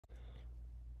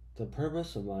The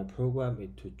purpose of my program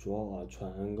is to draw a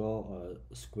triangle,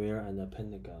 a square, and a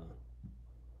pentagon.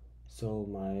 So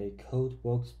my code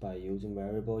works by using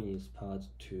variable in its part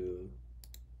to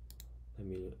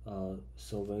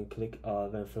so when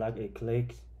flag is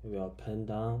clicked, it will pen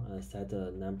down and set the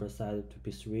number size to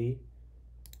be 3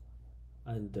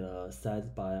 and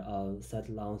set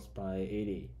length by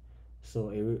 80.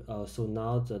 So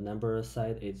now the number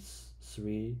size is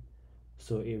 3.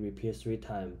 So it repeats 3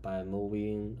 times by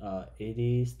moving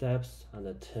 80 steps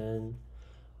and turn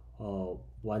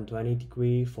 120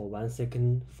 degree for 1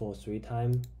 second for 3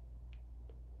 times.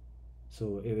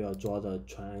 So it will draw the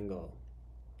triangle.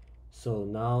 So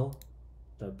now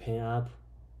the pen up,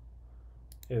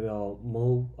 it will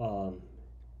move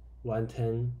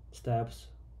 110 steps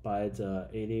by the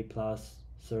 80 plus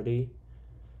 30.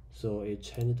 So it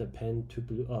changed the pen to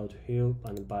here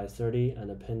and by 30 and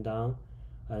the pen down,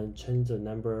 and change the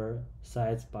number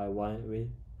size by 1,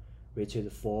 which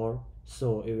is 4.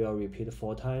 So it will repeat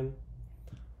 4 times.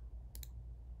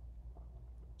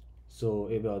 So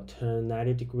it will turn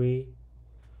 90 degree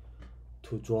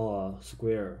to draw a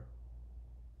square.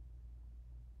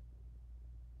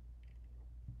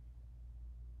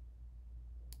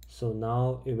 So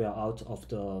now it will out of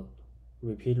the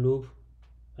repeat loop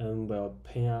and will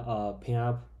pin up.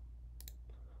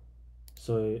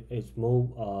 So it's move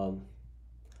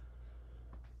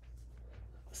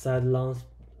side length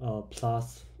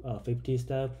plus 50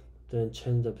 step, then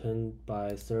change the pen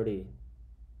by 30.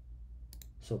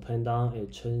 So pen down,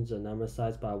 it change the number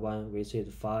size by 1, which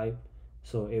is 5.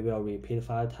 So it will repeat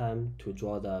 5 times to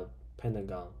draw the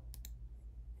pentagon.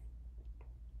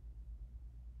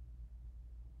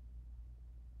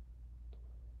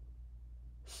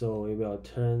 So it will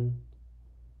turn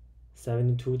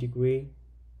 72 degree.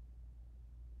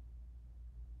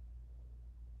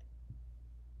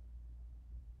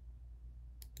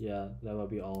 Yeah, that will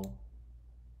be all.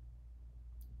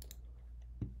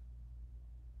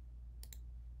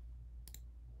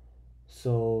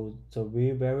 So the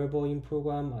variable in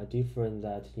program are different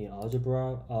than in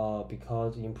algebra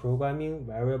because in programming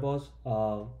variables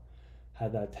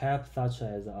have a type such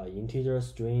as an integer,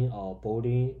 string, or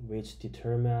boolean, which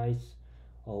determines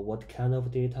what kind of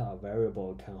data a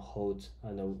variable can hold,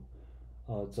 and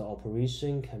the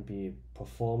operation can be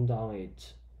performed on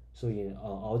it. So in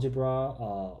algebra,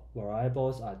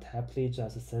 variables are typically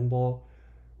just a symbol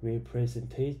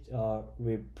representing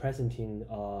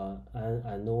an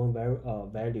unknown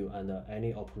value, and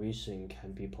any operation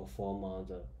can be performed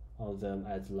on them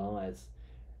as long as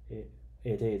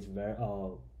it is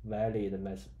valid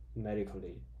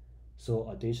mathematically. So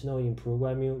additional in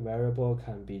programming, variable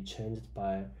can be changed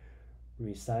by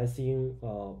resizing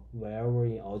wherever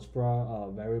in algebra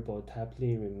variable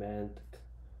typically remain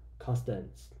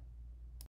constants.